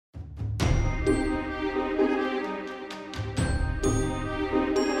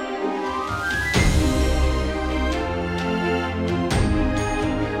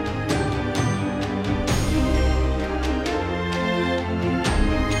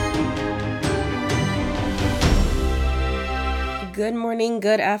Good morning,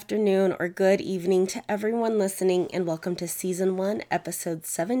 good afternoon, or good evening to everyone listening, and welcome to Season 1, Episode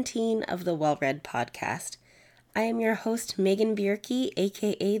 17 of the Well Read Podcast. I am your host, Megan Bierke,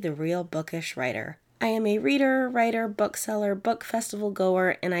 aka The Real Bookish Writer. I am a reader, writer, bookseller, book festival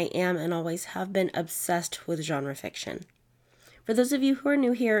goer, and I am and always have been obsessed with genre fiction. For those of you who are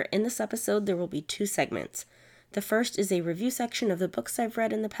new here, in this episode there will be two segments. The first is a review section of the books I've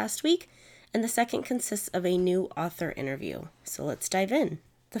read in the past week, and the second consists of a new author interview. So let's dive in.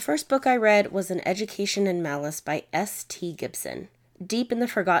 The first book I read was An Education in Malice by S.T. Gibson. Deep in the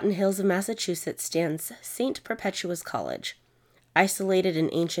forgotten hills of Massachusetts stands St. Perpetua's College. Isolated and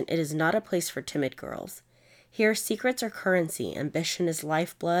ancient, it is not a place for timid girls. Here, secrets are currency, ambition is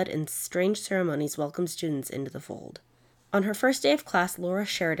lifeblood, and strange ceremonies welcome students into the fold. On her first day of class, Laura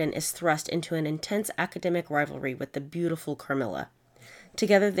Sheridan is thrust into an intense academic rivalry with the beautiful Carmilla.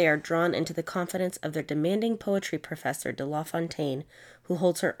 Together they are drawn into the confidence of their demanding poetry professor de La Fontaine, who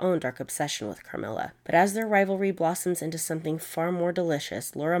holds her own dark obsession with Carmilla. But as their rivalry blossoms into something far more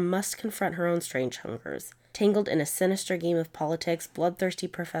delicious, Laura must confront her own strange hungers. Tangled in a sinister game of politics, bloodthirsty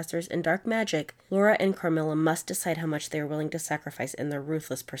professors, and dark magic, Laura and Carmilla must decide how much they are willing to sacrifice in their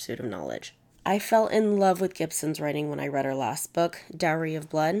ruthless pursuit of knowledge. I fell in love with Gibson's writing when I read her last book, Dowry of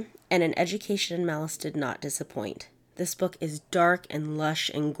Blood, and An Education in Malice did not disappoint. This book is dark and lush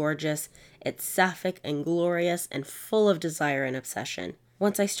and gorgeous. It's sapphic and glorious and full of desire and obsession.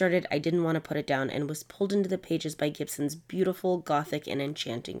 Once I started, I didn't want to put it down and was pulled into the pages by Gibson's beautiful, gothic, and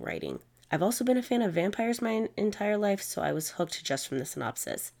enchanting writing. I've also been a fan of vampires my entire life, so I was hooked just from the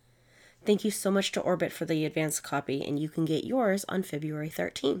synopsis. Thank you so much to Orbit for the advanced copy, and you can get yours on February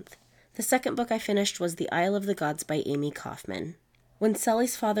 13th. The second book I finished was The Isle of the Gods by Amy Kaufman. When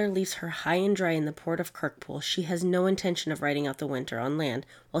Sally's father leaves her high and dry in the port of Kirkpool, she has no intention of riding out the winter on land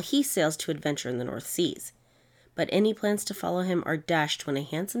while he sails to adventure in the North Seas. But any plans to follow him are dashed when a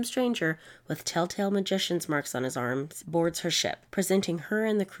handsome stranger with telltale magician's marks on his arms boards her ship, presenting her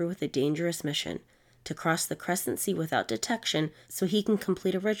and the crew with a dangerous mission: to cross the Crescent Sea without detection so he can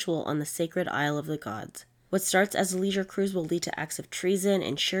complete a ritual on the sacred Isle of the Gods. What starts as a leisure cruise will lead to acts of treason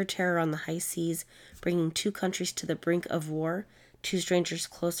and sheer terror on the high seas, bringing two countries to the brink of war, two strangers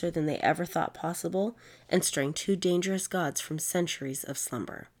closer than they ever thought possible, and straying two dangerous gods from centuries of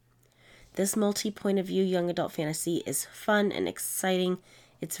slumber. This multi-point of view young adult fantasy is fun and exciting.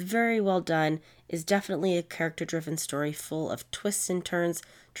 It's very well done, is definitely a character-driven story full of twists and turns,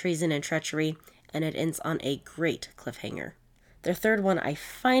 treason and treachery, and it ends on a great cliffhanger. The third one I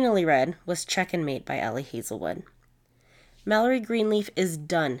finally read was Check and Mate by Allie Hazelwood. Mallory Greenleaf is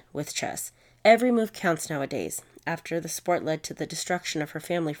done with chess. Every move counts nowadays. After the sport led to the destruction of her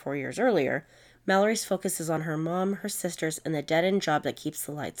family 4 years earlier, Mallory's focus is on her mom, her sisters, and the dead-end job that keeps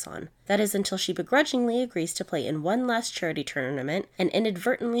the lights on. That is until she begrudgingly agrees to play in one last charity tournament and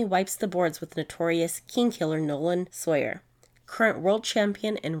inadvertently wipes the boards with notorious king-killer Nolan Sawyer, current world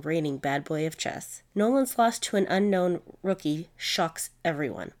champion and reigning bad boy of chess. Nolan's loss to an unknown rookie shocks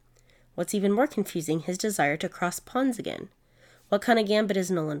everyone. What's even more confusing, his desire to cross pawns again. What kind of gambit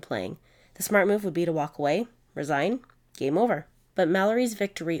is Nolan playing? The smart move would be to walk away, resign, game over. But Mallory's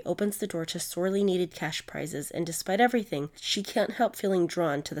victory opens the door to sorely needed cash prizes, and despite everything, she can't help feeling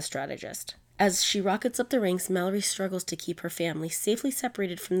drawn to the strategist. As she rockets up the ranks, Mallory struggles to keep her family safely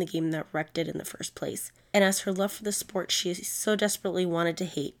separated from the game that wrecked it in the first place. And as her love for the sport she so desperately wanted to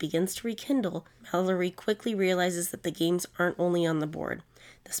hate begins to rekindle, Mallory quickly realizes that the games aren't only on the board.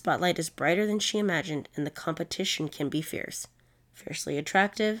 The spotlight is brighter than she imagined, and the competition can be fierce. Fiercely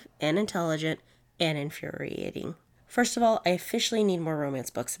attractive and intelligent and infuriating. First of all, I officially need more romance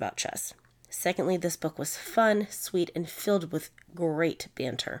books about chess. Secondly, this book was fun, sweet, and filled with great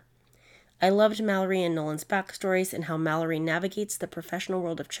banter. I loved Mallory and Nolan's backstories and how Mallory navigates the professional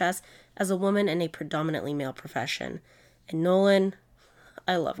world of chess as a woman in a predominantly male profession. And Nolan,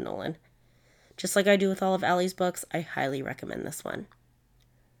 I love Nolan. Just like I do with all of Allie's books, I highly recommend this one.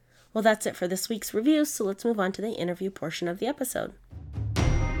 Well, that's it for this week's review, so let's move on to the interview portion of the episode.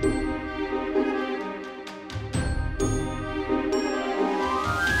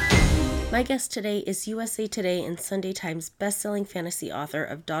 My guest today is USA Today and Sunday Times bestselling fantasy author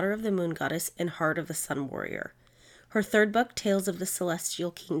of Daughter of the Moon Goddess and Heart of the Sun Warrior. Her third book, Tales of the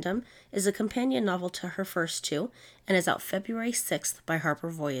Celestial Kingdom, is a companion novel to her first two and is out February 6th by Harper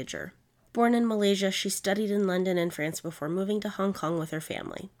Voyager. Born in Malaysia, she studied in London and France before moving to Hong Kong with her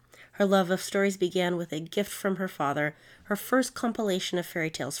family. Her love of stories began with a gift from her father, her first compilation of fairy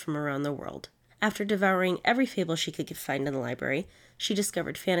tales from around the world. After devouring every fable she could find in the library, she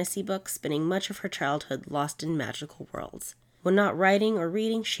discovered fantasy books, spending much of her childhood lost in magical worlds. When not writing or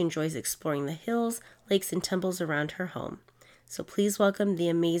reading, she enjoys exploring the hills, lakes, and temples around her home. So please welcome the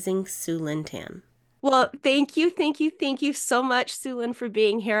amazing Lynn Tan. Well, thank you so much, Lynn, for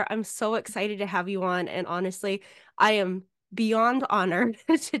being here. I'm so excited to have you on, and honestly, I am beyond honored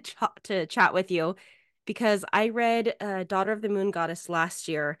to chat with you because I read Daughter of the Moon Goddess last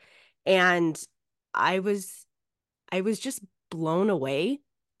year, and I was I was just blown away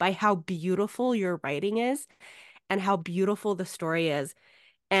by how beautiful your writing is and how beautiful the story is.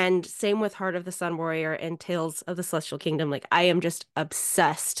 And same with Heart of the Sun Warrior and Tales of the Celestial Kingdom. Like I am just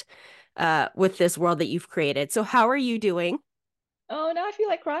obsessed with this world that you've created. So how are you doing? Oh, now I feel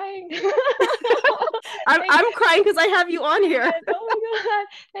like crying. Thank, I'm crying because I have you on here. Good. Oh my God.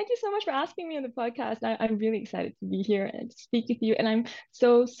 Thank you so much for asking me on the podcast. I'm really excited to be here and to speak with you. And I'm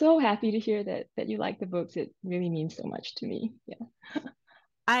so happy to hear that you like the books. It really means so much to me. Yeah.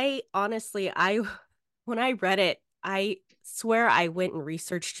 I honestly, I when I read it, I swear I went and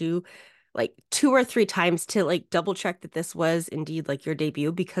researched you like two or three times to like double check that this was indeed like your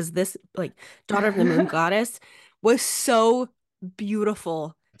debut because this like Daughter of the Moon Goddess was so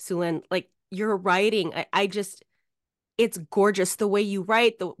beautiful, Sulin. Like your writing, I just it's gorgeous the way you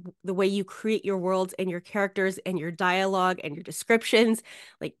write, the way you create your worlds and your characters and your dialogue and your descriptions.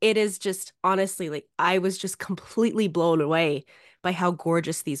 Like it is just honestly like I was just completely blown away by how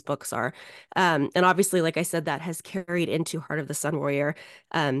gorgeous these books are. And obviously, like I said, that has carried into Heart of the Sun Warrior.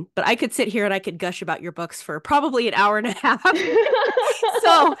 But I could sit here and I could gush about your books for probably an hour and a half.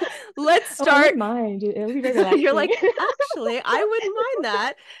 So let's Oh, I wouldn't start. mind. It'll be very You're relaxing. like, actually, I wouldn't mind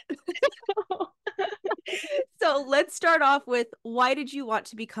that. So let's start off with why did you want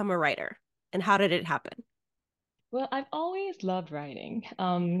to become a writer and how did it happen? Well, I've always loved writing.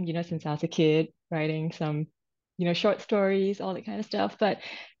 Since I was a kid, writing some, short stories, all that kind of stuff. But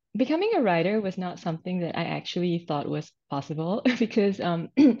becoming a writer was not something that I actually thought was possible because I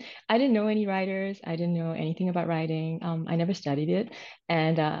didn't know any writers. I didn't know anything about writing. I never studied it,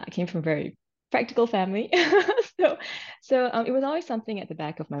 and I came from a very practical family. so, so it was always something at the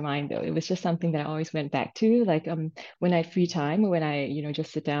back of my mind, though. It was just something that I always went back to, like when I had free time, or when I,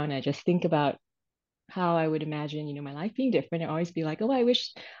 just sit down and I just think about how I would imagine, my life being different. I always be like, oh, I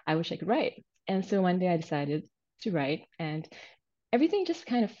wish I could write. And so one day I decided to write, and everything just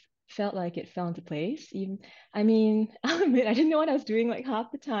kind of felt like it fell into place. Even, I mean, I'll admit I didn't know what I was doing like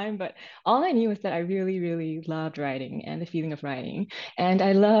half the time, but all I knew was that I really, really loved writing and the feeling of writing. And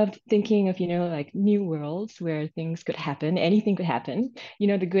I loved thinking of, like new worlds where things could happen, anything could happen,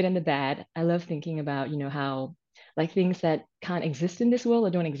 the good and the bad. I love thinking about, how like things that can't exist in this world or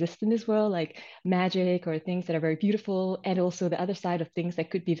don't exist in this world, like magic or things that are very beautiful, and also the other side of things that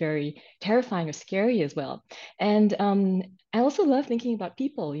could be very terrifying or scary as well. And I also love thinking about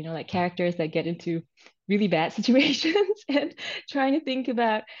people, like characters that get into really bad situations and trying to think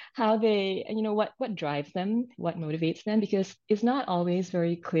about how they, what drives them, what motivates them, because it's not always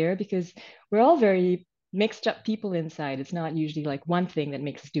very clear because we're all very mixed up people inside. It's not usually like one thing that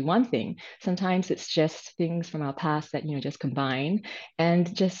makes us do one thing. Sometimes it's just things from our past that, just combine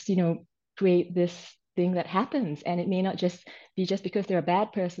and just, create this thing that happens. And it may not just be just because they're a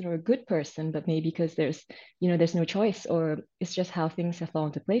bad person or a good person, but maybe because there's no choice, or it's just how things have fallen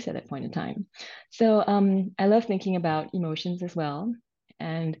into place at that point in time. So I love thinking about emotions as well,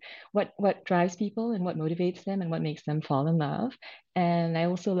 and what drives people and what motivates them and what makes them fall in love. And I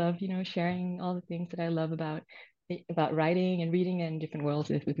also love, sharing all the things that I love about writing and reading and different worlds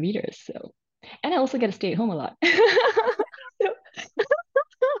with readers. So, and I also get to stay at home a lot. So,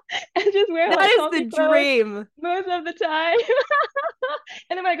 and just wear That like is the comfy clothes dream, most of the time.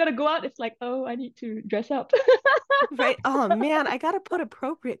 And then when I gotta go out, it's like, oh, I need to dress up. right? Oh man, I gotta put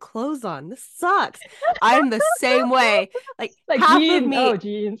appropriate clothes on. This sucks. I'm the same way. Like Like half of jeans. me, Oh,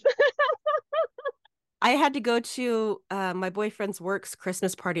 jeans. I had to go to my boyfriend's work's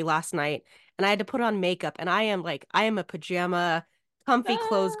Christmas party last night, and I had to put on makeup, and I am a pajama, comfy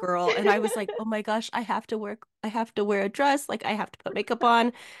clothes Ah. girl, and I was like, oh my gosh, I have to wear a dress, like I have to put makeup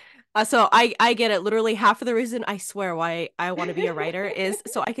on. So I get it. Literally half of the reason I swear why I want to be a writer is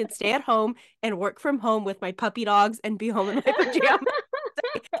so I can stay at home and work from home with my puppy dogs and be home in my pajamas.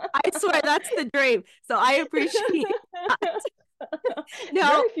 I swear that's the dream. So I appreciate that.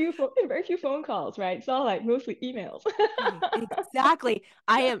 Now, Very few phone calls, right? It's all like mostly emails. exactly.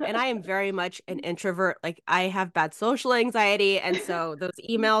 I am very much an introvert. Like I have bad social anxiety, and so those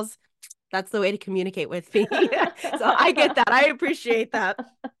emails, that's the way to communicate with me. So I get that. I appreciate that.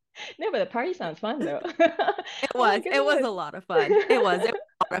 No, but the party sounds fun though. It Oh my was. It was goodness. a lot of fun. It was a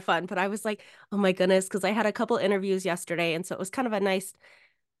lot of fun. But I was like, oh my goodness, because I had a couple interviews yesterday, and so it was kind of a nice,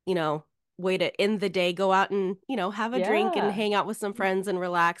 you know, way to end the day, go out and, have a drink and Yeah. hang out with some friends and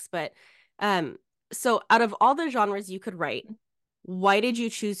relax. But So, out of all the genres you could write, why did you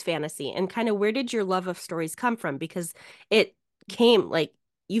choose fantasy? And kind of where did your love of stories come from? Because it came like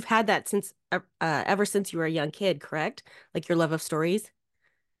you've had that since ever since you were a young kid, correct? Like your love of stories.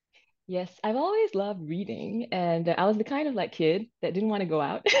 Yes, I've always loved reading, and I was the kind of like kid that didn't want to go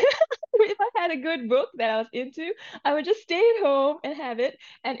out. If I had a good book that I was into, I would just stay at home and have it.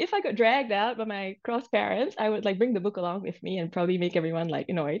 And if I got dragged out by my cross parents, I would like bring the book along with me and probably make everyone like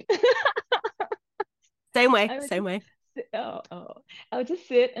annoyed. Same way, I would same just way. I would just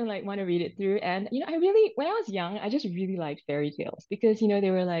sit and like want to read it through. And I really, when I was young, I just really liked fairy tales because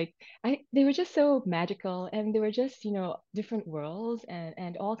they were like they were just so magical, and they were just different worlds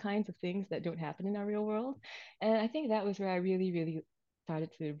and all kinds of things that don't happen in our real world. And I think that was where I really, really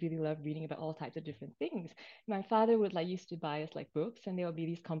started to really love reading about all types of different things. My father would like used to buy us like books, and there would be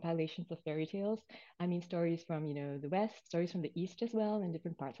these compilations of fairy tales. I mean, stories from, the West, stories from the East as well, in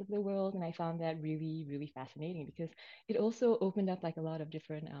different parts of the world. And I found that really, really fascinating because it also opened up like a lot of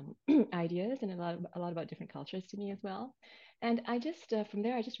different ideas and a lot about different cultures to me as well. And I just from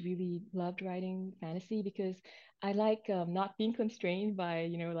there, I just really loved writing fantasy because I like not being constrained by,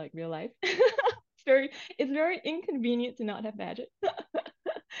 like real life. It's very inconvenient to not have magic.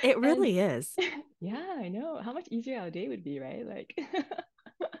 It And really is. yeah, I know how much easier our day would be, right? Like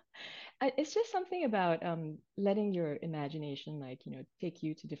it's just something about letting your imagination, like, take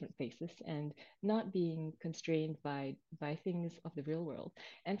you to different places and not being constrained by things of the real world.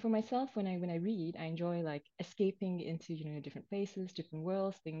 And for myself, when I read, I enjoy like escaping into, different places, different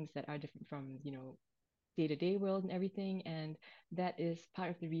worlds, things that are different from, day-to-day world and everything. And that is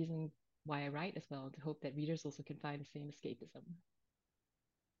part of the reason why I write as well, to hope that readers also can find the same escapism.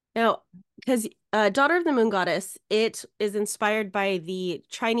 Now, because Daughter of the Moon Goddess, it is inspired by the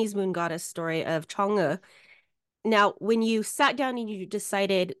Chinese moon goddess story of Yes. Chang'e. Now, when you sat down and you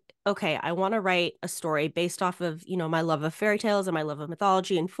decided, okay, I want to write a story based off of, my love of fairy tales and my love of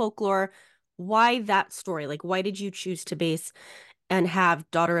mythology and folklore, why that story? Like, why did you choose to base and have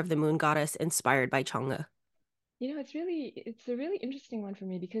Daughter of the Moon Goddess inspired by Chang'e? It's a really interesting one for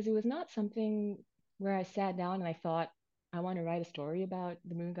me because it was not something where I sat down and I thought I want to write a story about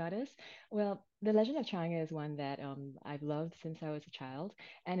the moon goddess. Well, the Legend of Chang'e is one that I've loved since I was a child,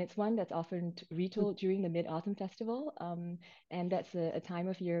 and it's one that's often retold during the Mid-Autumn Festival. And that's a time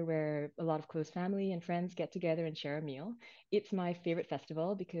of year where a lot of close family and friends get together and share a meal. It's my favorite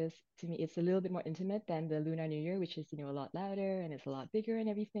festival because to me it's a little bit more intimate than the Lunar New Year, which is, a lot louder and it's a lot bigger and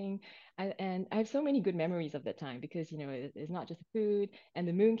everything. And I have so many good memories of that time because it's not just the food and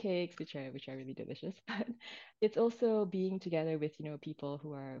the moon cakes, which are really delicious, but it's also being together with people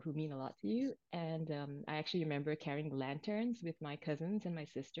who mean a lot to you. And I actually remember carrying the lanterns with my cousins and my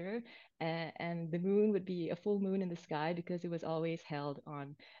sister, and the moon would be a full moon in the sky because it was always held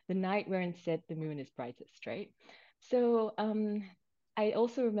on the night where said the moon is brightest, right? So I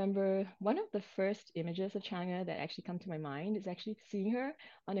also remember one of the first images of Chang'e that actually come to my mind is actually seeing her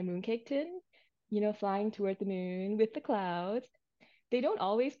on a mooncake tin, flying toward the moon with the clouds. They don't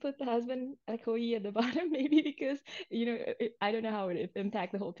always put the husband Akoi at the bottom, maybe because I don't know how it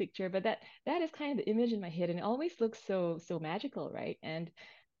impact the whole picture, but that is kind of the image in my head, and it always looks so magical, right? And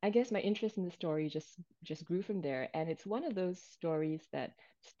I guess my interest in the story just grew from there, and it's one of those stories that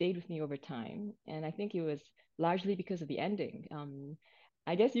stayed with me over time, and I think it was largely because of the ending.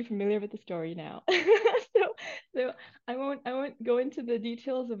 I guess you're familiar with the story now, so so I won't go into the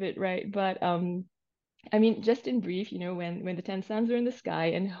details of it, right? But I mean, just in brief, when the 10 suns were in the sky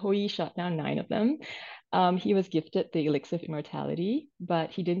and Hui shot down nine of them, he was gifted the elixir of immortality,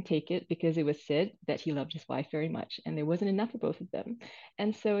 but he didn't take it because it was said that he loved his wife very much, and there wasn't enough for both of them.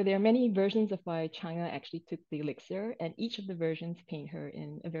 And so there are many versions of why Chang'e actually took the elixir, and each of the versions paint her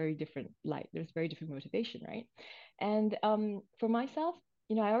in a very different light. There's very different motivation, right? And for myself,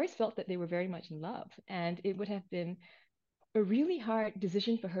 I always felt that they were very much in love, and it would have been a really hard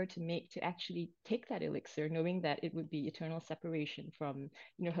decision for her to make to actually take that elixir, knowing that it would be eternal separation from,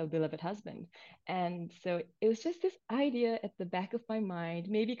 her beloved husband. And so it was just this idea at the back of my mind,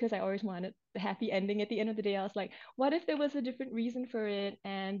 maybe because I always wanted the happy ending at the end of the day. I was like, what if there was a different reason for it?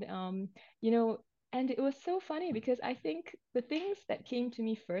 And you know, and it was so funny because I think the things that came to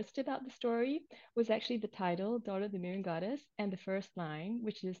me first about the story was actually the title, Daughter of the Moon Goddess, and the first line,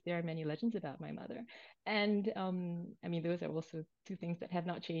 which is There are many legends about my mother. And I mean, those are also two things that have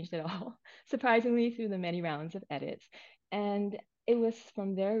not changed at all, surprisingly, through the many rounds of edits. And it was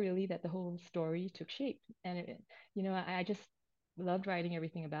from there really that the whole story took shape. And I just loved writing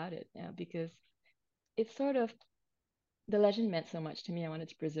everything about it because it's sort of the legend meant so much to me. I wanted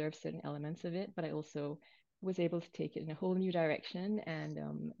to preserve certain elements of it, but I also was able to take it in a whole new direction.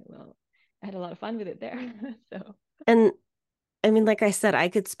 And well, I had a lot of fun with it there. So And I mean, like I said, I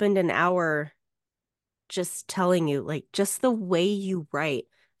could spend an hour just telling you, like, just the way you write.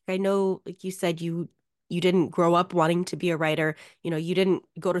 I know, like you said, you didn't grow up wanting to be a writer, you didn't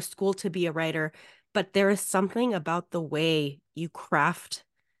go to school to be a writer, but there is something about the way you craft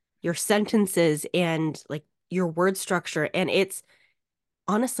your sentences and like your word structure. And it's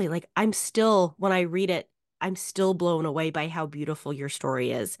honestly like when I read it, I'm still blown away by how beautiful your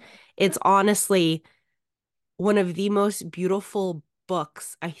story is. It's honestly one of the most beautiful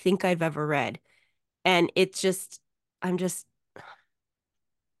books I think I've ever read. And I'm just,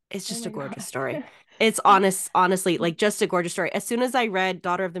 it's oh just a my gorgeous gosh. story. It's Well, honestly, like just a gorgeous story. As soon as I read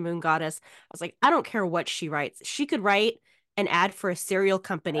Daughter of the Moon Goddess, I was like, I don't care what she writes. She could write an ad for a cereal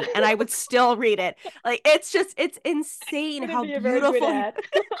company and I would still read it. Like it's insane it'd how be a very good beautiful ad.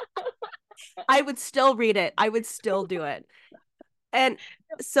 I would still read it. I would still do it. And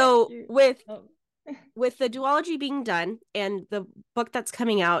Thank so you. Um, with the duology being done and the book that's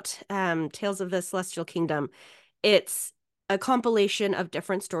coming out, Tales of the Celestial Kingdom, it's a compilation of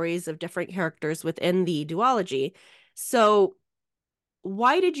different stories of different characters within the duology. So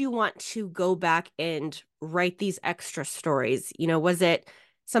why did you want to go back and write these extra stories? Was it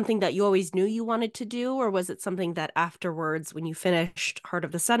something that you always knew you wanted to do, or was it something that afterwards, when you finished Heart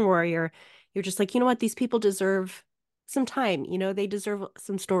of the Sun Warrior, you're just like, you know what, these people deserve some time, they deserve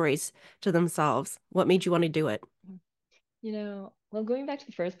some stories to themselves. What made you want to do it? well, going back to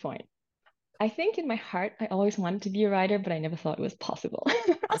the first point, I think in my heart, I always wanted to be a writer, but I never thought it was possible.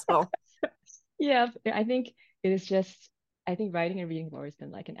 Possible. Yeah, I think it is just, I think writing and reading have always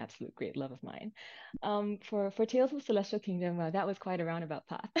been like an absolute great love of mine. For Tales of the Celestial Kingdom, that was quite a roundabout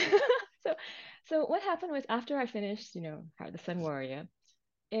path. So, so what happened was after I finished, Heart of the Sun Warrior,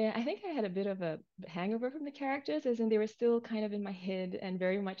 I think I had a bit of a hangover from the characters, as in they were still kind of in my head and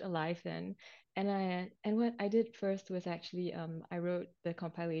very much alive then. And what I did first was actually I wrote the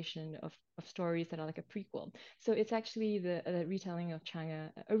compilation of stories that are like a prequel. So it's actually the retelling of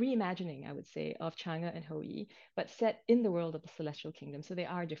Chang'e, a reimagining, I would say, of Chang'e and Hou but set in the world of the Celestial Kingdom. So there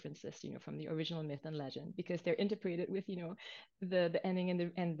are differences, from the original myth and legend because they're interpreted with, the ending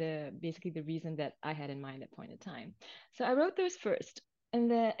and the basically the reason that I had in mind at point in time. So I wrote those first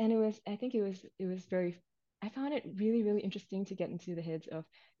and it was I think it was very I found it really really interesting to get into the heads of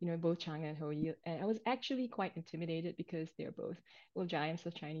both Chang'e and Hou and I was actually quite intimidated because they're both giants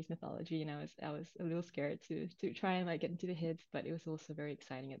of Chinese mythology and I was a little scared to try and like get into the heads but it was also very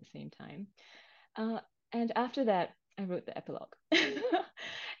exciting at the same time uh, and after that I wrote the epilogue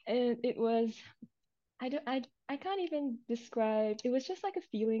and it was I don't I can't even describe. It was just like a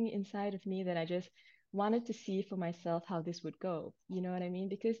feeling inside of me that I just wanted to see for myself how this would go. You know what I mean?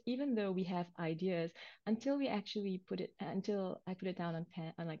 Because even though we have ideas, until I put it down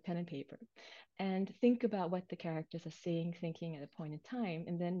on like pen and paper and think about what the characters are saying, thinking at a point in time,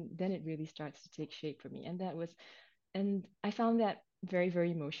 and then it really starts to take shape for me. And I found that very,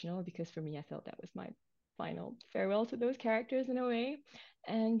 very emotional because for me I felt that was my final farewell to those characters in a way.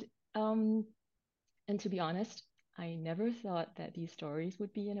 And um and to be honest, I never thought that these stories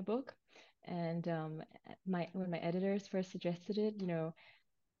would be in a book. And my when my editors first suggested it,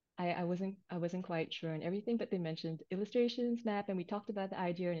 I wasn't quite sure on everything, but they mentioned illustrations, map, and we talked about the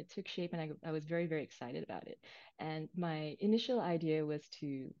idea, and it took shape, and I was very very excited about it. And my initial idea was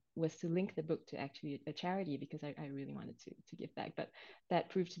to link the book to actually a charity because I really wanted to give back, but that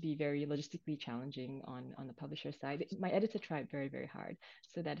proved to be very logistically challenging on the publisher side. My editor tried very very hard,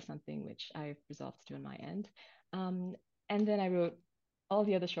 so that is something which I've resolved to do on my end. Um, and then I wrote all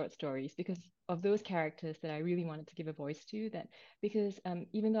the other short stories because of those characters that I really wanted to give a voice to that because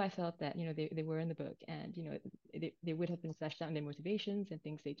even though I felt that they were in the book and they would have been fleshed out in their motivations and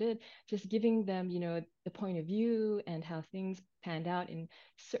things they did, just giving them the point of view and how things panned out in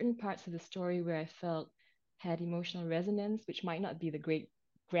certain parts of the story where I felt had emotional resonance, which might not be the great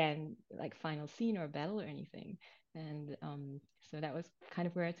grand like final scene or battle or anything. And so that was kind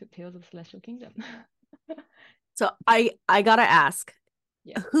of where I took Tales of the Celestial Kingdom. So I gotta ask,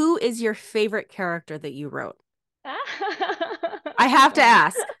 Yes. who is your favorite character that you wrote? I That's have to funny.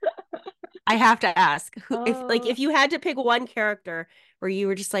 ask. I have to ask. Who, Oh, if you had to pick one character where you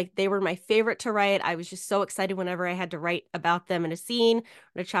were just like they were my favorite to write, I was just so excited whenever I had to write about them in a scene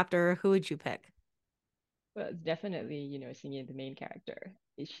or a chapter, who would you pick? well, it's definitely, singing the main character.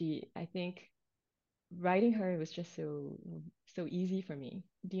 I think writing her was just so easy for me.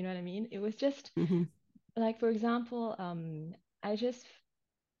 Do you know what I mean? It was just Hmm. like, for example, I just,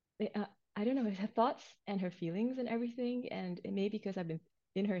 uh, I don't know, her thoughts and her feelings and everything, and it may be because I've been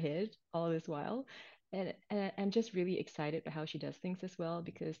in her head all this while. and I'm just really excited by how she does things as well,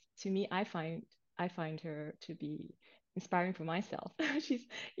 because to me, I find her to be inspiring for myself. She's,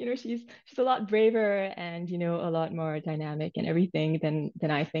 she's a lot braver and, a lot more dynamic and everything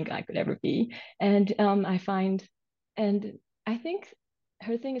than I think I could ever be. And and I think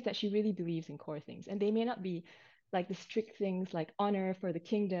her thing is that she really believes in core things, and they may not be like the strict things like honor for the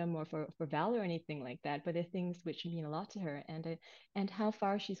kingdom or for valor or anything like that, but they're things which mean a lot to her, and how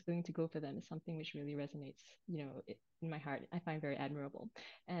far she's willing to go for them is something which really resonates, in my heart. I find very admirable,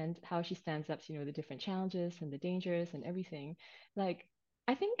 and how she stands up to, the different challenges and the dangers and everything. Like,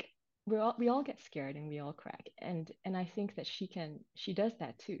 I think we all get scared and we all crack, and I think that she does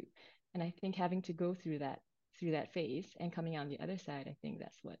that too, and I think having to go through that phase and coming out on the other side, I think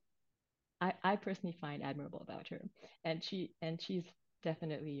that's what I personally find admirable about her. And she's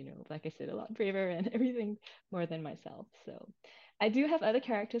definitely, like I said, a lot braver and everything more than myself. So I do have other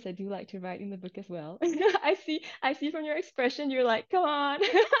characters I do like to write in the book as well. I see from your expression you're like, come on.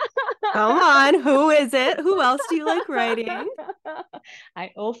 Come on, who is it? Who else do you like writing?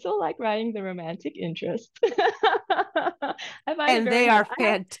 I also like writing the romantic interest. I find it And very they hard. are I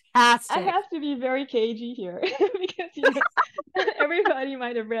fantastic. have to be very cagey here because everybody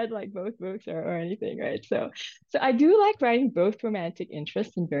might have read like both books or anything, right? So I do like writing both romantic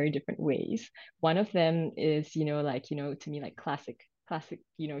interests in very different ways. One of them is, like, to me, like classic,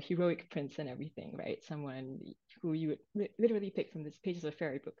 heroic prince and everything, right? Someone who you would literally pick from this pages of a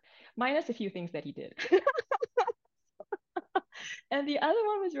fairy book, minus a few things that he did. And the other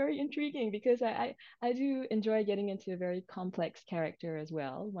one was very intriguing because I do enjoy getting into a very complex character as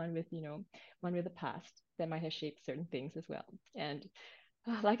well, one with a past that might have shaped certain things as well. And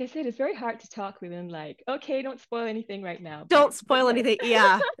like I said, it's very hard to talk within like, okay, don't spoil anything right now, Don't but spoil yes. anything.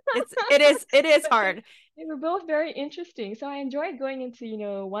 Yeah, it is But they hard. they were both very interesting. So I enjoyed going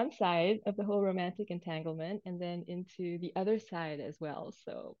into, one side of the whole romantic entanglement and then into the other side as well.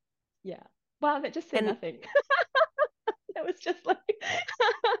 So yeah. Wow, that just said And nothing. That was just like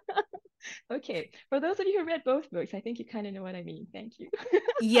okay. For those of you who read both books, I think you kind of know what I mean. Thank you.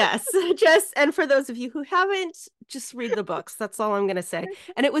 yes, just and for those of you who haven't, just read the books. That's all I'm gonna say.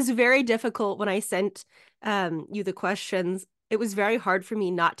 And it was very difficult when I sent you the questions. It was very hard for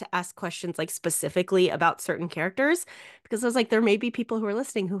me not to ask questions like specifically about certain characters because I was like, there may be people who are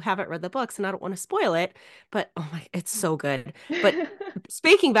listening who haven't read the books and I don't want to spoil it. But oh my, it's so good. But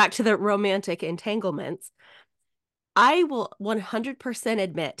speaking back to the romantic entanglements, I will 100%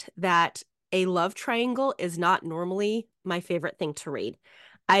 admit that a love triangle is not normally my favorite thing to read.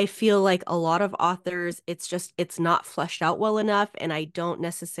 I feel like a lot of authors, it's not fleshed out well enough, and I don't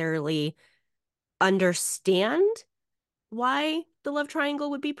necessarily understand why the love triangle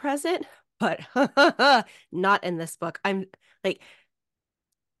would be present, but not in this book. I'm like,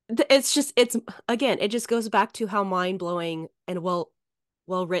 it's again, it just goes back to how mind-blowing and well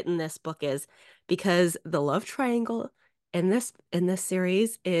written this book is because the love triangle in this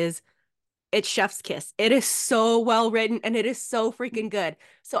series is it's chef's kiss. It is so well written and it is so freaking good.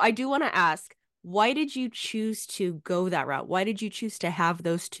 So I do want to ask, why did you choose to go that route? Why did you choose to have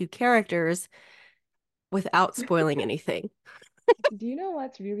those two characters without spoiling anything? Do you know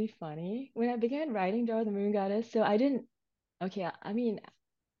what's really funny? When I began writing Dora the Moon Goddess, so I didn't, okay, I mean,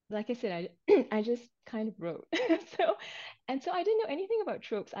 like I said, I just kind of wrote. So, and so I didn't know anything about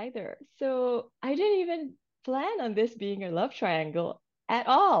tropes either. So I didn't even plan on this being a love triangle at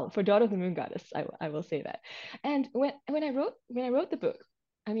all for Daughter of the Moon Goddess. I will say that. And when I wrote the book,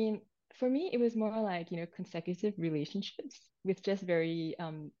 I mean, for me it was more like, consecutive relationships with just very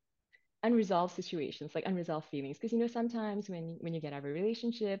unresolved situations, like unresolved feelings, because sometimes when you get out of a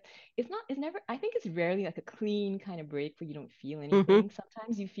relationship, it's never, I think it's rarely like a clean kind of break where you don't feel Hmm. anything.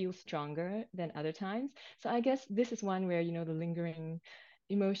 Sometimes you feel stronger than other times. So I guess this is one where, the lingering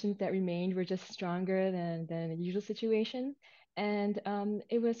emotions that remained were just stronger than the usual situation. And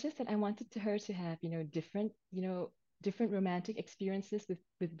it was just that I wanted her to have, different romantic experiences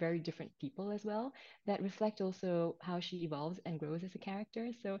with very different people as well, that reflect also how she evolves and grows as a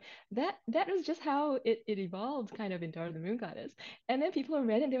character. So that was just how it evolved kind of in Daughter of the Moon Goddess. And then people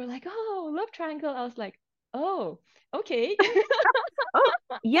read it and they were like, oh, love triangle. I was like, oh, okay. Oh,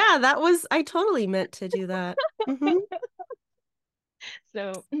 yeah, I totally meant to do that. Hmm.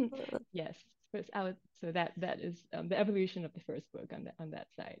 So yes, so that is the evolution of the first book on that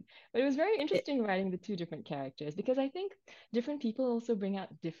side. But it was very interesting writing the two different characters because I think different people also bring out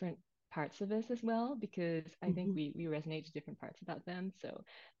different parts of us as well, because I think we resonate to different parts about them. So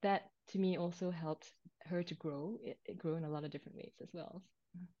that to me also helped her to grow, it grow in a lot of different ways as well.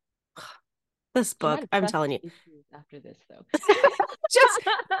 This She might book, have I'm trust telling you, issues after this, though. just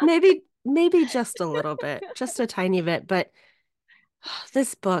maybe just a little bit, just a tiny bit, but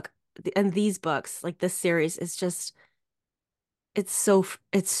this book and these books, like this series is just it's so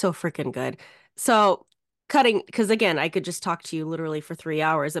freaking good. So cutting because again, I could just talk to you literally for 3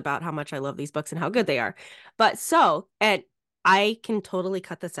 hours about how much I love these books and how good they are. But so, and I can totally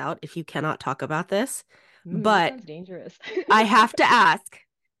cut this out if you cannot talk about this, This but sounds dangerous. I have to ask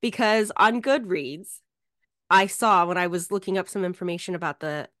because on Goodreads, I saw when I was looking up some information about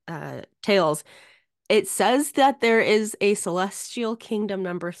the tales, it says that there is a Celestial Kingdom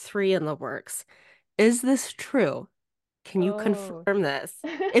number 3 in the works. Is this true? Can you Oh. confirm this?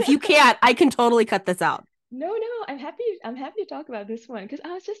 If you can't, I can totally cut this out. No, no, I'm happy to talk about this one because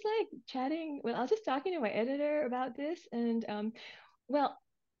I was just like chatting. Well, I was just talking to my editor about this, and well,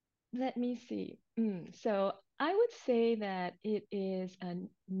 let me see. So I would say that it is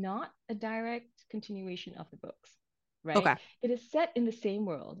not a direct continuation of the books, right? Okay. It is set in the same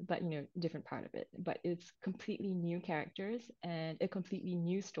world, but different part of it. But it's completely new characters and a completely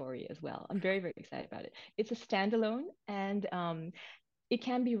new story as well. I'm very, very excited about it. It's a standalone, and it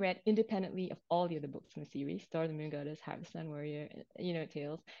can be read independently of all the other books in the series, Star of the Moon Goddess, Heart of the Sun Warrior,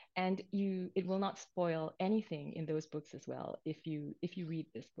 Tales, and it will not spoil anything in those books as well if you read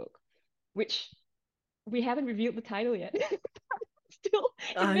this book, which we haven't revealed the title yet. Still,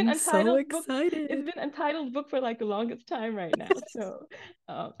 I'm so it's excited. been untitled book for like the longest time right now. So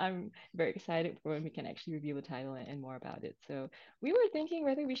I'm very excited for when we can actually reveal the title and more about it. So we were thinking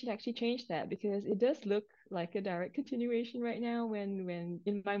whether we should actually change that because it does look like a direct continuation right now when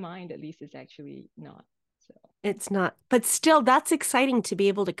in my mind at least it's actually not. So It's not, but still, that's exciting to be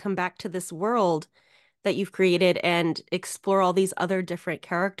able to come back to this world that you've created and explore all these other different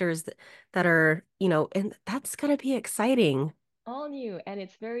characters that are, and that's gonna be exciting. all new, and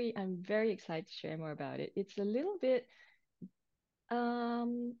I'm very excited to share more about it. It's a little bit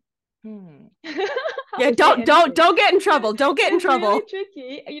Um, hmm. How Yeah, to say anything? don't get in trouble. Don't get in It's really trouble.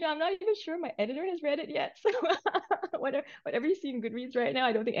 tricky. I'm not even sure my editor has read it yet. So whatever you see in Goodreads right now,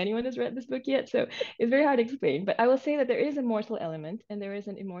 I don't think anyone has read this book yet. So it's very hard to explain. But I will say that there is a mortal element and there is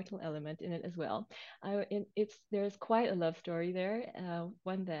an immortal element in it as well. There's quite a love story there.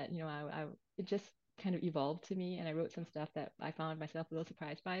 One that it just kind of evolved to me, and I wrote some stuff that I found myself a little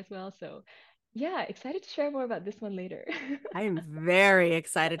surprised by as well. So yeah, excited to share more about this one later. I am very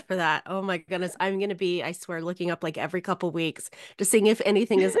excited for that. Oh my goodness. I'm gonna be, I swear, looking up like every couple weeks to seeing if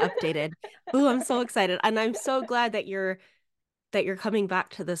anything is updated. Ooh, I'm so excited. And I'm so glad that you're coming back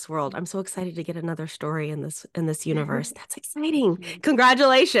to this world. I'm so excited to get another story in this universe. That's Thank exciting. you.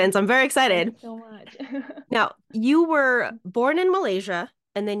 Congratulations. I'm very Thank you excited. so much. Now, you were born in Malaysia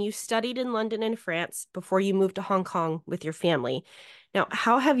and then you studied in London and France before you moved to Hong Kong with your family. Now,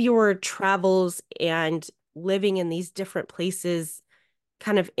 how have your travels and living in these different places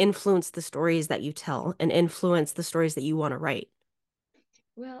kind of influenced the stories that you tell and influence the stories that you want to write?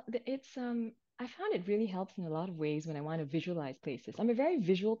 Well, I found it really helps in a lot of ways when I want to visualize places. I'm a very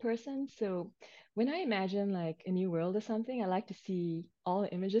visual person, so when I imagine like a new world or something, I like to see all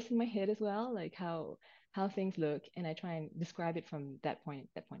the images in my head as well, like how things look, and I try and describe it from that point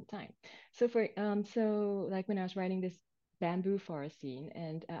in time. So like when I was writing this bamboo forest scene,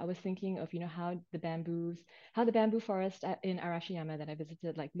 and I was thinking of how the bamboo forest in Arashiyama that I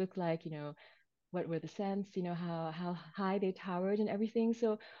visited like looked like, what were the scents, how high they towered and everything.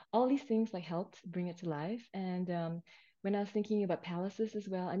 So all these things like helped bring it to life. And when I was thinking about palaces as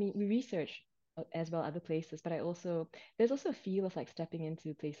well, I mean, we research as well other places, but there's also a feel of like stepping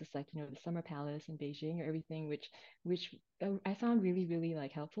into places like the Summer Palace in Beijing or everything, which I found really really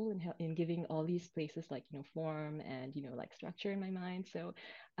like helpful in giving all these places like form and like structure in my mind. So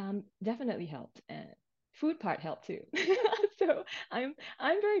definitely helped. And food part helped too. So I'm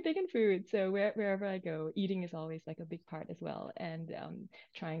very big in food, so wherever I go, eating is always like a big part as well. And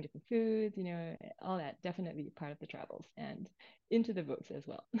trying different foods, all that definitely part of the travels and into the books as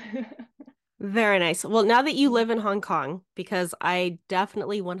well. Very nice. Well, now that you Yeah. live in Hong Kong, because I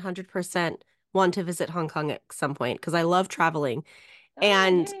definitely 100% want to visit Hong Kong at some point because I love traveling. Oh,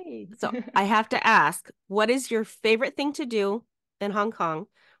 And yay. so I have to ask, what is your favorite thing to do in Hong Kong?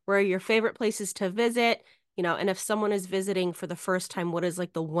 Where are your favorite places to visit? And if someone is visiting for the first time, what is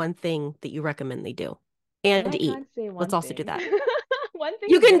like the one thing that you recommend they do Well, and I eat? can't say Let's one also do thing. that. One thing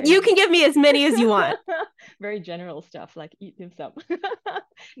You is can very you can general. give me as many as you want. Very general stuff like eat dim sum.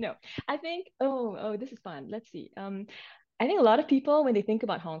 No, I think, oh, this is fun. Let's see. I think a lot of people when they think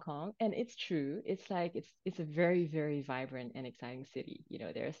about Hong Kong, and it's true, it's like it's a very, very vibrant and exciting city.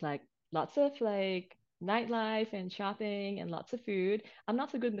 There's like lots of like nightlife and shopping and lots of food. I'm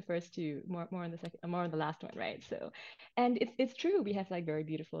not so good in the first two, more in the second, more in the last one, right? So, and it's true. We have like very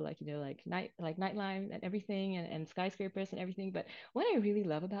beautiful, like like nightlife and everything, and skyscrapers and everything. But what I really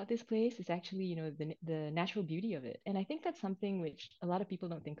love about this place is actually, the natural beauty of it. And I think that's something which a lot of people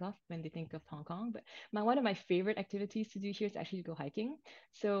don't think of when they think of Hong Kong. But one of my favorite activities to do here is actually to go hiking.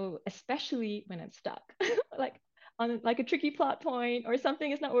 So especially when I'm stuck, like on like a tricky plot point or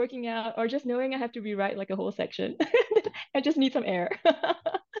something is not working out, or just knowing I have to rewrite like a whole section. I just need some air.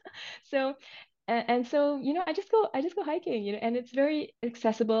 So and so I just go hiking, and it's very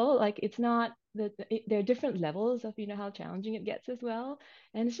accessible. Like it's not there are different levels of how challenging it gets as well.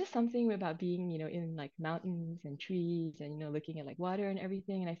 And it's just something about being in like mountains and trees and looking at like water and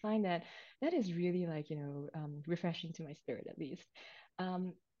everything. And I find that that is really like refreshing to my spirit at least.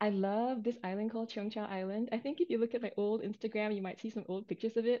 I love this island called Cheung Island. I think if you look at my old Instagram, you might see some old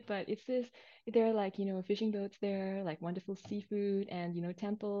pictures of it, but there are like, fishing boats there, like wonderful seafood and,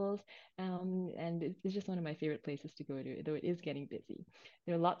 temples. And it's just one of my favorite places to go to, though it is getting busy.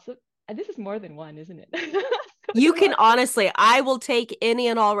 There are lots of, and this is more than one, isn't it? So You there are can lots of honestly, I will take any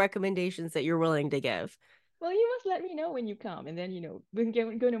and all recommendations that you're willing to give. Well, you must let me know when you come, and then we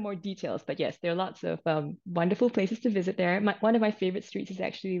can go into more details. But yes, there are lots of wonderful places to visit there. One of my favorite streets is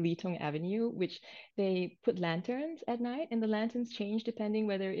actually Lee Tong Avenue, which they put lanterns at night, and the lanterns change depending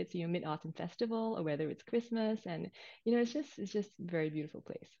whether it's Mid-Autumn Festival or whether it's Christmas, and it's just a very beautiful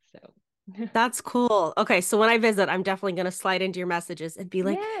place. So That's cool. Okay, so when I visit, I'm definitely going to slide into your messages and be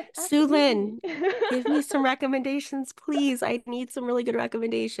like, yes, Sue absolutely. Lynn, give me some recommendations, please. I need some really good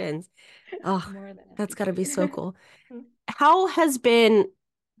recommendations. Oh, More than that's happy got to be so to. cool. How has been,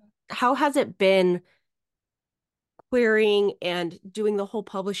 how has it been querying and doing the whole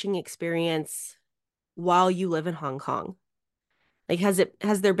publishing experience while you live in Hong Kong? Like,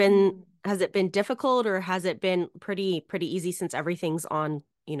 Mm. has it been difficult or has it been pretty easy since everything's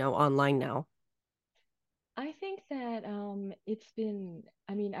online now? I think that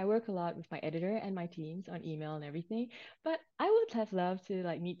I mean, I work a lot with my editor and my teams on email and everything, but I would have loved to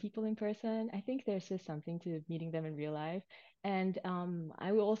like meet people in person. I think there's just something to meeting them in real life. And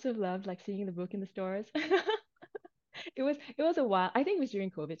I would also have loved like seeing the book in the stores. It was a while. I think it was during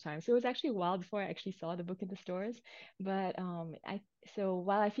COVID time. So it was actually a while before I actually saw the book in the stores. But I so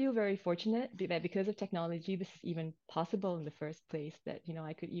while I feel very fortunate that because of technology, this is even possible in the first place, that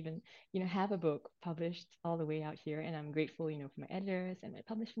I could even have a book published all the way out here. And I'm grateful, for my editors and my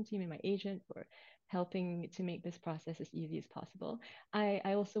publishing team and my agent for helping to make this process as easy as possible. I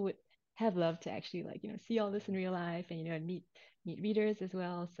also would have loved to actually like see all this in real life and and meet readers as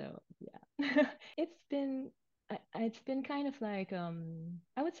well. So yeah, it's been it's been kind of like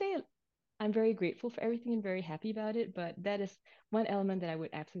I would say I'm very grateful for everything and very happy about it, but that is one element that I would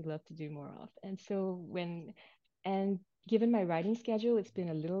absolutely love to do more of. And so and given my writing schedule, it's been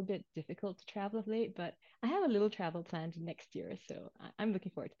a little bit difficult to travel of late, but I have a little travel planned next year, so I'm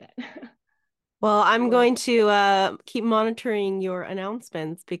looking forward to that. Well, I'm Well, going to keep monitoring your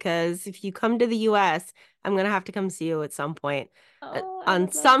announcements because if you come to the US, I'm going to have to come see you at some point. oh, I On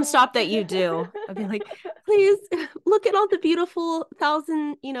would love some that. stop that you do. I'll be like, please look at all the beautiful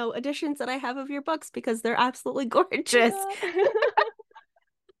thousand, editions that I have of your books because they're absolutely Oh my gorgeous. God.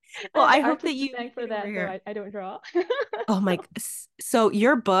 I Well, have I the hope that artist to you thank for get over that, though here. I don't draw. Oh my, So, so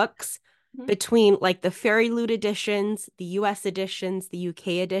your books mhm, between like the Fairy Loot editions, the US editions, the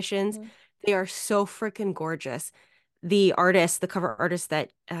UK editions, mhm. they are so freaking gorgeous. The artist, the cover artist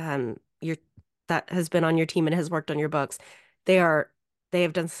that has been on your team and has worked on your books, they are they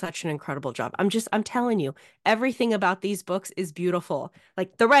have done such an incredible job. I'm telling you, everything about these books is beautiful.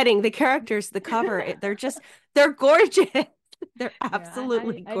 Like the writing, the characters, the cover, they're gorgeous. They're Yeah,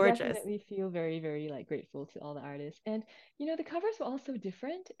 absolutely I gorgeous. definitely feel very, very like grateful to all the artists. And the covers were all so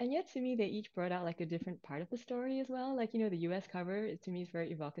different, and yet to me they each brought out like a different part of the story as well. Like, the US cover to me is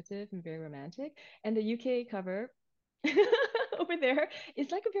very evocative and very romantic, and the UK cover over there is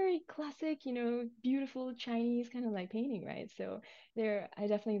like a very classic, beautiful Chinese kind of like painting, right? So I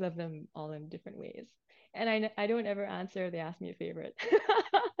definitely love them all in different ways. And I don't ever answer if they ask me a favorite.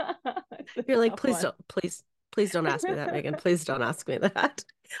 It's a You're like, tough one. please don't ask me that, Megan. Please don't ask me that.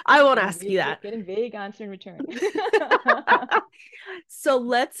 I won't ask you that. Getting vague answer in return. So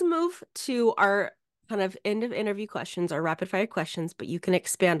let's move to our kind of end of interview questions, our rapid fire questions, but you can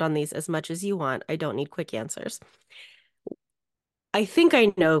expand on these as much as you want. I don't need quick answers. I think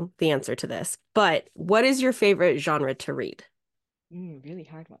I know the answer to this, but what is your favorite genre to read? Really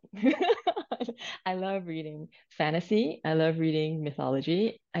hard one. I love reading fantasy. I love reading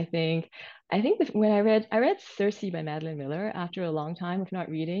mythology. I think when I read Circe by Madeline Miller after a long time of not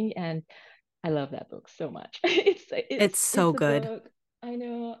reading, and I love that book so much. It's It's so it's a good. book. I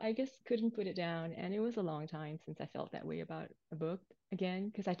know. I just couldn't put it down, and it was a long time since I felt that way about a book again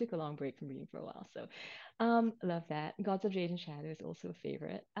because I took a long break from reading for a while. So, love that. Gods of Jade and Shadow is also a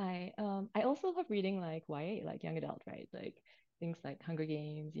favorite. I also love reading like YA, like young adult, right? Like things like Hunger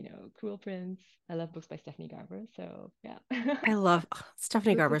Games, Cruel Prince. I love books by Stephanie Garber. So yeah, I love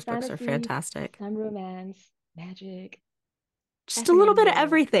Stephanie books with Garber's books are fantasy, fantastic. some romance, magic, Just a little fascinating bit of world.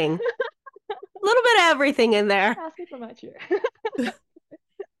 everything. A little bit of everything in there. Asking for much here.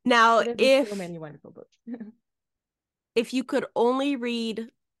 Now, But there have been so if many wonderful books. if you could only read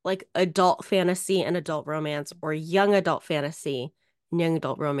like adult fantasy and adult romance or young adult fantasy and young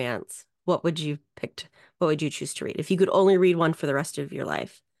adult romance, what would you pick? What would you choose to read? If you could only read one for the rest of your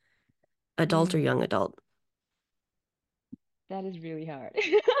life, adult or Hmm, young adult? that is really hard.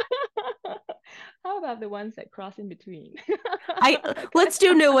 How about the ones that cross in between? I Because let's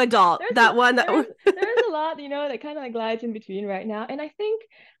do new adult. there's That one that there is a lot, that kind of like glides in between right now. And I think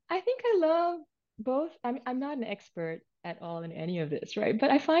I love both. I'm not an expert at all in any of this, right?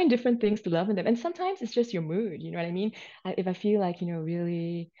 But I find different things to love in them. And sometimes it's just your mood, you know what I mean? If I feel like,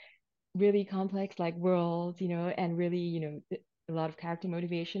 really really complex like worlds, and really, a lot of character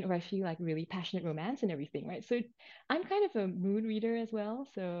motivation, or I feel like really passionate romance and everything, right? So I'm kind of a mood reader as well.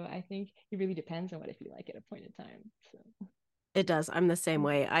 So I think it really depends on what I feel like at a point in time. So it does. I'm the same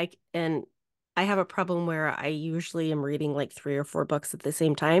way. I have a problem where I usually am reading like three or four books at the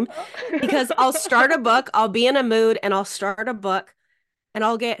same time because I'll start a book, I'll be in a mood and I'll start a book and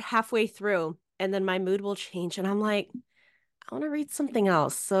I'll get halfway through and then my mood will change and I'm like, I want to read something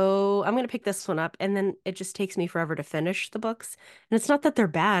else. So I'm going to pick this one up and then it just takes me forever to finish the books. And it's not that they're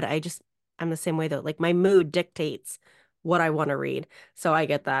bad. I'm the same way though. Like my mood dictates what I want to read. So I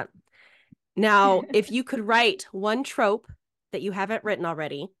get that. Now, if you could write one trope that you haven't written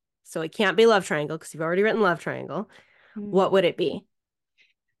already, so it can't be love triangle because you've already written love triangle, what would Hmm. it be?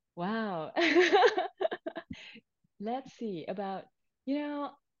 Wow. Let's see about, you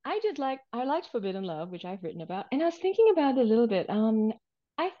know, I liked Forbidden Love, which I've written about, and I was thinking about it a little bit.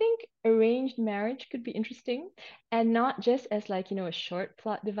 I think arranged marriage could be interesting, and not just as like, a short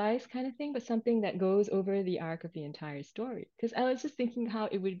plot device kind of thing, but something that goes over the arc of the entire story. Because I was just thinking how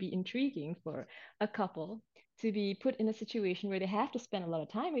it would be intriguing for a couple to be put in a situation where they have to spend a lot of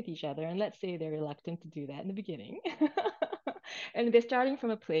time with each other, and let's say they're reluctant to do that in the beginning. And they're starting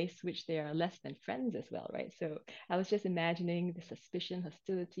from a place which they are less than friends as well, right? So I was just imagining the suspicion,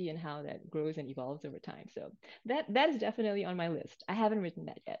 hostility, and how that grows and evolves over time. So that is definitely on my list. I haven't written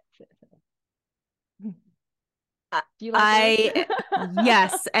that yet. I, Do you like those? I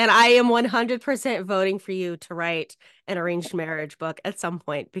yes, and I am 100% voting for you to write an arranged marriage book at some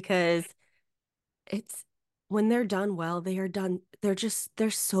point because it's when they're done well, they are done. They're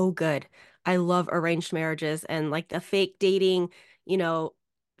so good. I love arranged marriages and like the fake dating, you know,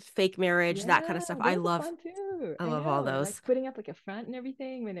 fake marriage, that kind of Yeah, stuff. those are fun too. I I love all know, those. like putting up like a front and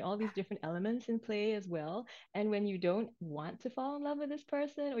everything when there are all these different elements in play as well. And when you don't want to fall in love with this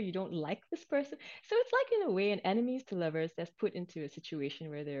person or you don't like this person. So it's like in a way an enemies to lovers that's put into a situation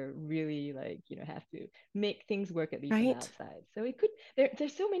where they're really like, have to make things work at least on the Right? outside. So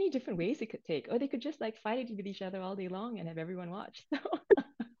there's so many different ways it could take. Or they could just like fight it with each other all day long and have everyone watch.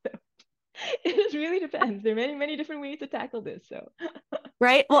 So it just really depends. There are many, many different ways to tackle this. So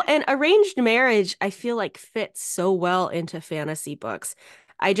Right? Well, and arranged marriage, I feel like fits so well into fantasy books.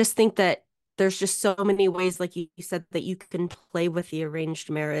 I just think that there's just so many ways, like you said, that you can play with the arranged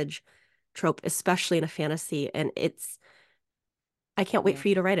marriage trope, especially in a fantasy. And I can't wait yeah. for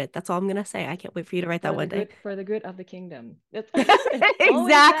you to write it. That's all I'm gonna say. I can't wait for you to write that one day. For the good of the kingdom. That's it's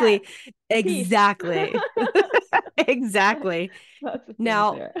always that Exactly. peace. Exactly. Exactly. Lots of things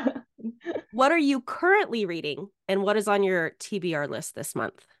Now, there. what are you currently reading and what is on your TBR list this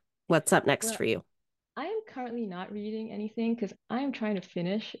month? What's up next Well, for you? I am currently not reading anything because I am trying to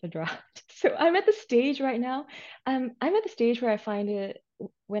finish a draft. So I'm at the stage right now. I'm at the stage where I find it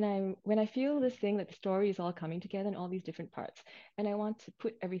when I feel this thing that the story is all coming together in all these different parts, and I want to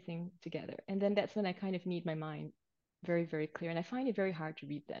put everything together. And then that's when I kind of need my mind very, very clear. And I find it very hard to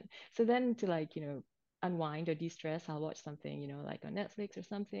read then. So then to like, unwind or de-stress, I'll watch something, like on Netflix or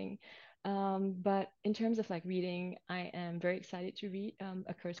something. But in terms of like reading, I am very excited to read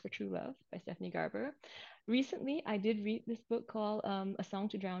A Curse for True Love by Stephanie Garber. Recently, I did read this book called A Song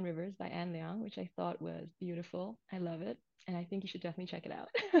to Drown Rivers by Anne Liang, which I thought was beautiful. I love it, and I think you should definitely check it out.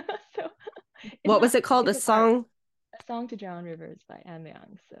 So it's What not was it called? A it's an art. song? A Song to Drown Rivers by Anne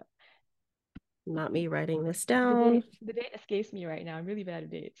Liang. So Not me writing this the down. date escapes me right now. I'm really bad at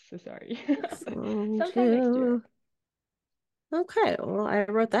dates, so sorry. But Song sometime next year. to Okay, well, I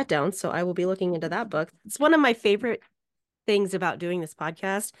wrote that down, so I will be looking into that book. It's one of my favorite things about doing this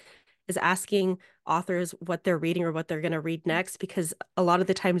podcast is asking authors what they're reading or what they're going to read next, because a lot of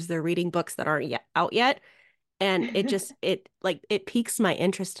the times they're reading books that aren't yet out yet, and it piques my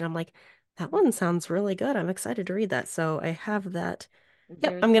interest, and I'm like, that one sounds really good. I'm excited to read that. So I have that.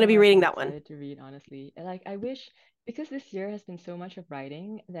 Yep, There's I'm going so to be much reading I'm that one. excited to read, honestly. Like I wish because this year has been so much of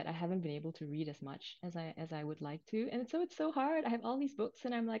writing that I haven't been able to read as much as I would like to. And so it's so hard. I have all these books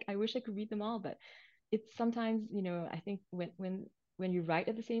and I'm like, I wish I could read them all, but it's sometimes, I think when you write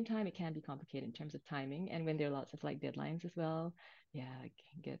at the same time, it can be complicated in terms of timing. And when there are lots of like deadlines as well, yeah, it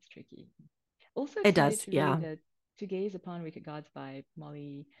gets tricky. Also It excited does, to read yeah. To Gaze Upon Wicked Gods by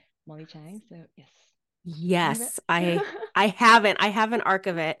Molly Chang. So yes. Have you read? Yes, I haven't. I have an arc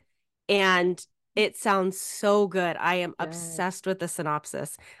of it, and it sounds so good. I am Does. obsessed with the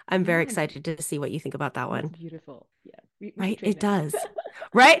synopsis. I'm very Yeah, excited to see what you think about that it's one. beautiful. Yeah, we should Right? trade It notes. does.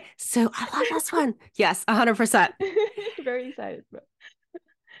 Right? So I love this one. Yes, 100%. Very excited, bro.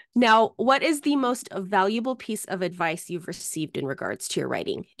 Now, what is the most valuable piece of advice you've received in regards to your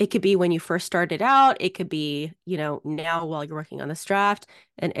writing? It could be when you first started out, it could be, now while you're working on this draft,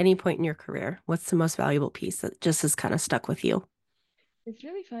 at any point in your career. What's the most valuable piece that just has kind of stuck with you? It's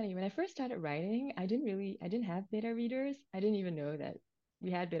really funny. When I first started writing, I didn't have beta readers. I didn't even know that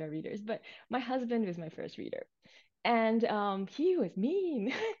we had beta readers, but my husband was my first reader. And he was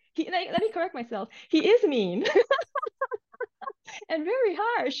mean. Let me correct myself. He is mean and very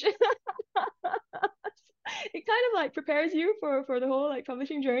harsh. It kind of like prepares you for the whole like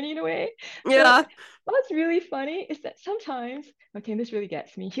publishing journey in a way. So Yeah. what's really funny is that sometimes, okay, this really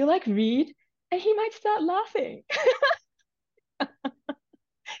gets me. He'll like read and he might start laughing.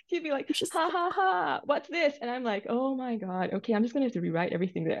 He'd be like, Just ha ha ha, what's this? And I'm like, oh my God, okay, I'm just gonna have to rewrite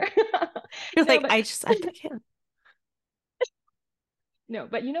everything there. you're No, like, but I can't. no,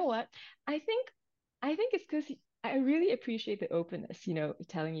 but you know what? I think I think it's because I really appreciate the openness,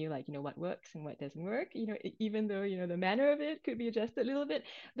 telling you like, what works and what doesn't work, even though, the manner of it could be adjusted a little bit.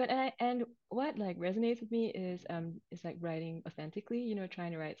 And what like resonates with me is like writing authentically,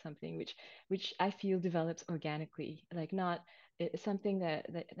 trying to write something which I feel develops organically, like not it's something that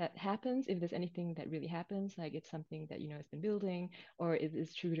happens if there's anything that really happens, like it's something that, has been building or it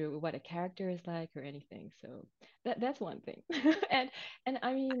is true to what a character is like or anything. So that's one thing. And and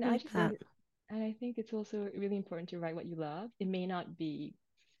I mean, I I like just love that. it. And I think it's also really important to write what you love. It may not be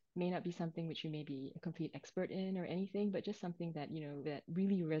something which you may be a complete expert in or anything, but just something that, that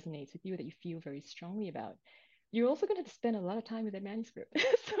really resonates with you, that you feel very strongly about. You're also going to spend a lot of time with that manuscript.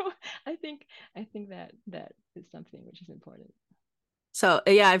 So I think that is something which is important. So,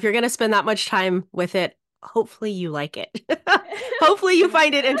 yeah, if you're going to spend that much time with it, hopefully you like it. Hopefully you And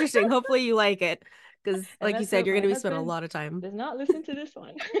find it interesting. Hopefully you like it. Because, and like you let's said, hope you're going my to be spending a husband lot of time. does not listen to this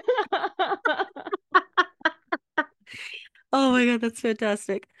one. Oh my God, that's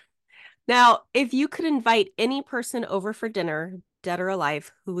fantastic. Now, if you could invite any person over for dinner, dead or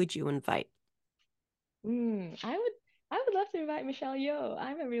alive, who would you invite? I would love to invite Michelle Yeoh.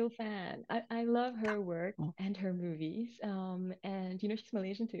 I'm a real fan. I love her work and her movies. And she's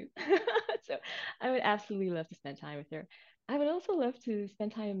Malaysian too. So I would absolutely love to spend time with her. I would also love to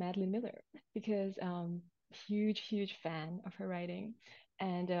spend time with Madeline Miller because huge fan of her writing.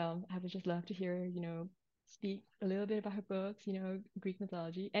 And I would just love to hear her, speak a little bit about her books, Greek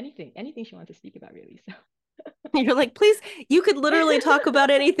mythology, anything she wants to speak about really. So You're like, please, you could literally talk about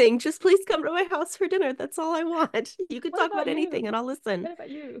anything. Just please come to my house for dinner. That's all I want. You could what talk about about anything you? and I'll listen. What about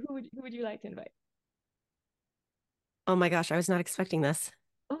you? Who would you like to invite? Oh my gosh, I was not expecting this.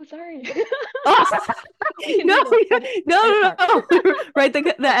 Oh, sorry. Oh, We can no, do the edit no, part. no, no. Right, the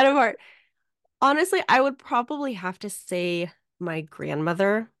end part. Honestly, I would probably have to say my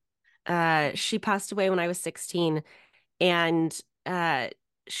grandmother. She passed away when I was 16, and uh,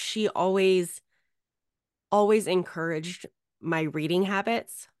 she always encouraged my reading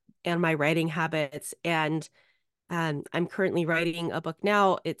habits and my writing habits. And I'm currently writing a book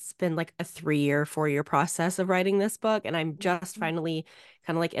now. It's been like a 3-year, 4-year process of writing this book, and I'm just Mhm. finally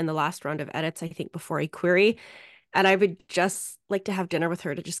kind of like in the last round of edits, I think, before I query. And I would just like to have dinner with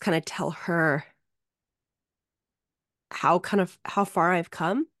her to just kind of tell her how far I've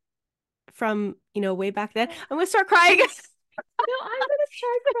come from, way back then. Oh, I'm gonna start crying. no, I'm gonna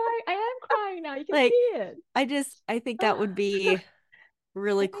start crying. I am crying now. You can Like, see it. I think that would Ah, be I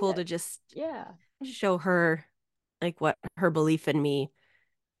really think cool to that, just yeah. show her like what her belief in me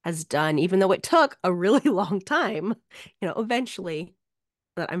has done, even though it took a really long time, eventually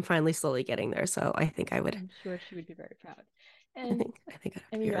that I'm finally slowly getting there. So I think I would. I'm sure she would be very proud. And I think I'd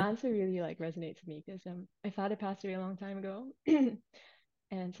have I to mean, be your her. answer really like resonates with me because my father passed away a long time ago,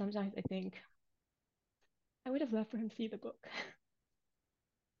 and sometimes I think I would have loved for him to see the book.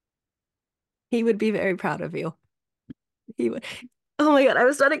 He would be very proud of you. He would. Oh my God, I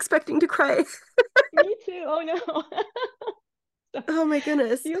was not expecting to cry. Me too. Oh no. So Oh my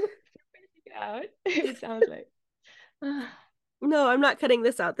goodness. feel free to take it out. It sounds like. No, I'm not cutting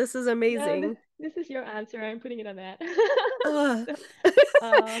this out. This is No, amazing. this is your answer. I'm putting it on that. Uh, So,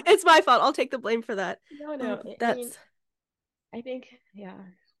 uh, it's my fault. I'll take the blame for that. no, Oh, no. I mean, that's I think, yeah,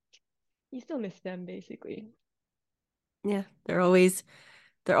 you still miss them basically. yeah, they're always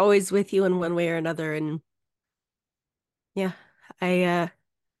with you in one way or another. And yeah,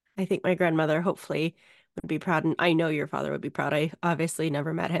 I think my grandmother hopefully would be proud, and I know your father would be proud. I obviously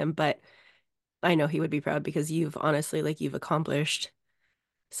never met him, but I know he would be proud because you've honestly you've accomplished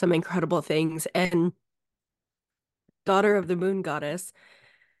some incredible things. And Daughter of the Moon Goddess,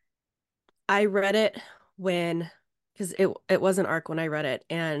 I read it when because it was an arc when I read it,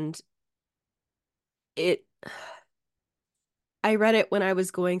 and it I read it when I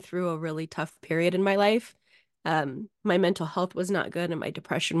was going through a really tough period in my life. My mental health was not good and my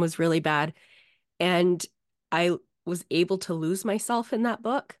depression was really bad. And I was able to lose myself in that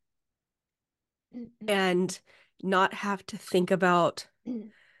book and not have to think about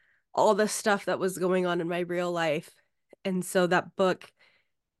all the stuff that was going on in my real life. And so that book,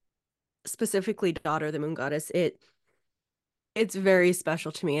 specifically Daughter of the Moon Goddess, it's very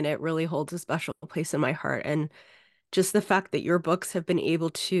special to me and it really holds a special place in my heart. And just the fact that your books have been able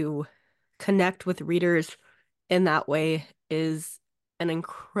to connect with readers in that way is an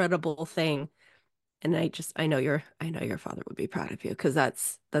incredible thing. And I know your father would be proud of you because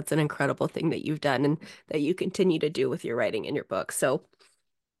that's an incredible thing that you've done and that you continue to do with your writing and your books. So,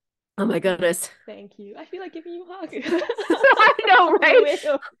 oh my goodness. Thank you. I feel like giving you a hug. I know, On my right? way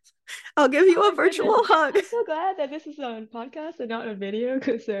home. I'll give you Oh a my goodness. virtual hug. I'm so glad that this is on podcast and not on video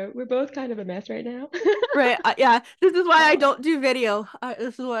because we're both kind of a mess right now. Right. Yeah. This is why I Oh, don't do video.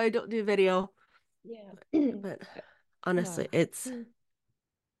 This is why I don't do video. yeah. But Yeah. honestly, it's Mm.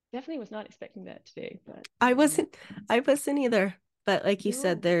 Definitely was not expecting that today, but I wasn't I wasn't either. But like you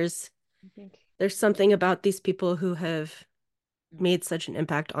said, no, I think. there's something about these people who have Mm, made such an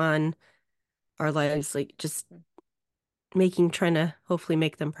impact on our lives, like just mm, trying to hopefully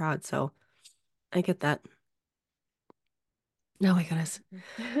make them proud. So I get that. Oh my goodness. mm.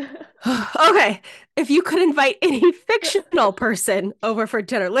 Okay, if you could invite any fictional person over for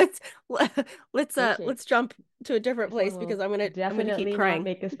dinner, Okay, let's jump to a different this one place because will I'm gonna keep definitely not crying.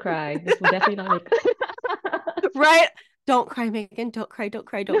 make us cry. This will definitely not make. Right? Don't cry, Megan. Don't cry, don't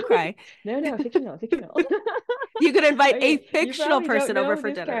cry, No, don't cry. no, no, fictional, fictional. You could invite a Okay, you fictional probably don't person over know for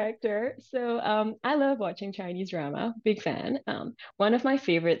this dinner. character. So, I love watching Chinese drama. Big fan. One of my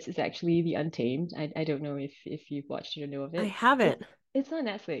favorites is actually The Untamed. I don't know if you've watched it or know of I it. haven't. It's on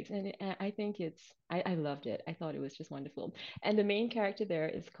Netflix, and I think I loved it. I thought it was just wonderful. And the main character there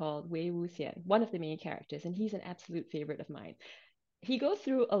is called Wei Wuxian, one of the main characters, and he's an absolute favorite of mine. He goes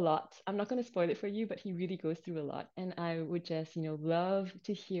through a lot. I'm not going to spoil it for you, but he really goes through a lot. And I would just, love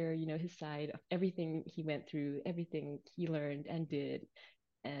to hear, his side of everything he went through, everything he learned and did.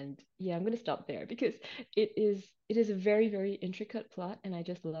 And yeah, I'm going to stop there because it is a very, very intricate plot, and I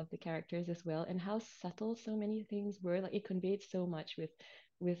just love the characters as well and how subtle so many things were. Like it conveyed so much with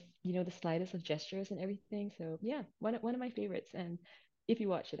the slightest of gestures and everything. So yeah, one of my favorites. And if you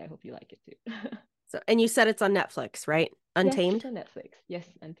watch it, I hope you like it too. So, and you said it's on Netflix, right? Yes, it's Untamed? on Netflix. Yes,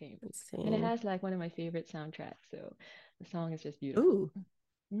 Untamed. Let's And it see. has like one of my favorite soundtracks. So the song is just beautiful. Ooh,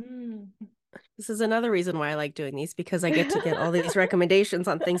 Mm. this is another reason why I like doing these because I get to get all these recommendations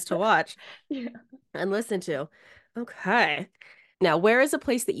on things to watch Yeah. and listen to. Okay. Now, where is a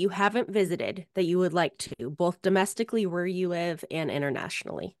place that you haven't visited that you would like to, both domestically where you live and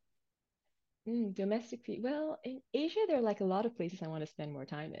internationally? Domestically, well, in Asia, there are like a lot of places I want to spend more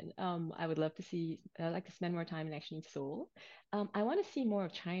time in. I would love to like to spend more time in actually in Seoul. I want to see more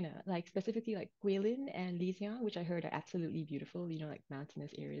of China, like specifically like Guilin and Lijiang, which I heard are absolutely beautiful, like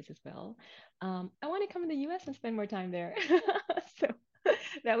mountainous areas as well. I want to come to the US and spend more time there. So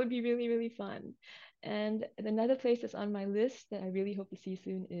that would be really, really fun. And another place that's on my list that I really hope to see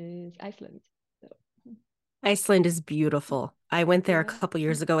soon is Iceland. So, Iceland is beautiful. I went there a yeah. couple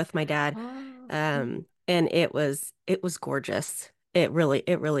years ago with my dad, Ah. and it was gorgeous. It really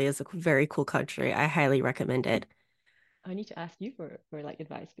is a very cool country. I highly recommend it. I need to ask you for like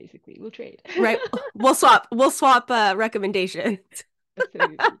advice, basically. We'll trade. Right. We'll swap recommendations.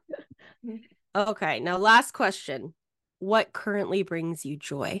 Absolutely. Okay, now last question. What currently brings you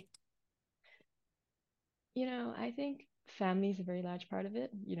joy? I think family is a very large part of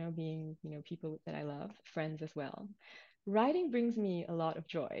it, being, people that I love, friends as well. Writing brings me a lot of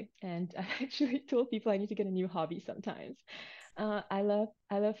joy, and I actually told people I need to get a new hobby sometimes. I love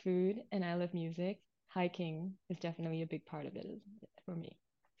food and I love music. Hiking is definitely a big part of it for me.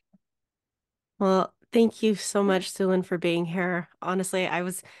 Well, thank you so much, Sulin, for being here. Honestly, I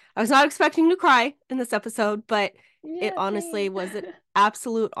was not expecting to cry in this episode, but it Yeah, honestly same. was an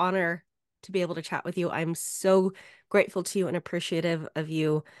absolute honor to be able to chat with you. I'm so grateful to you and appreciative of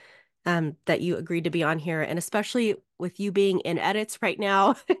you that you agreed to be on here, and especially with you being in edits right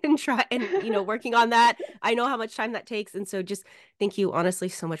now and working on that. I know how much time that takes, and so just thank you honestly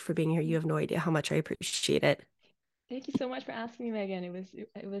so much for being here. You have no idea how much I appreciate it. Thank you so much for asking me, Megan.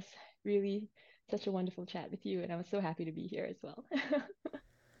 It was really such a wonderful chat with you, and I was so happy to be here as well.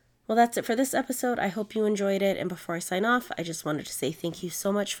 Well, that's it for this episode. I hope you enjoyed it. And before I sign off, I just wanted to say thank you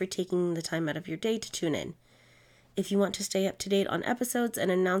so much for taking the time out of your day to tune in. If you want to stay up to date on episodes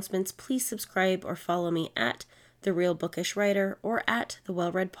and announcements, please subscribe or follow me at The Real Bookish Writer or at The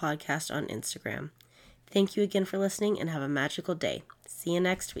Well Read Podcast on Instagram. Thank you again for listening and have a magical day. See you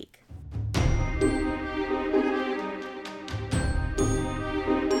next week.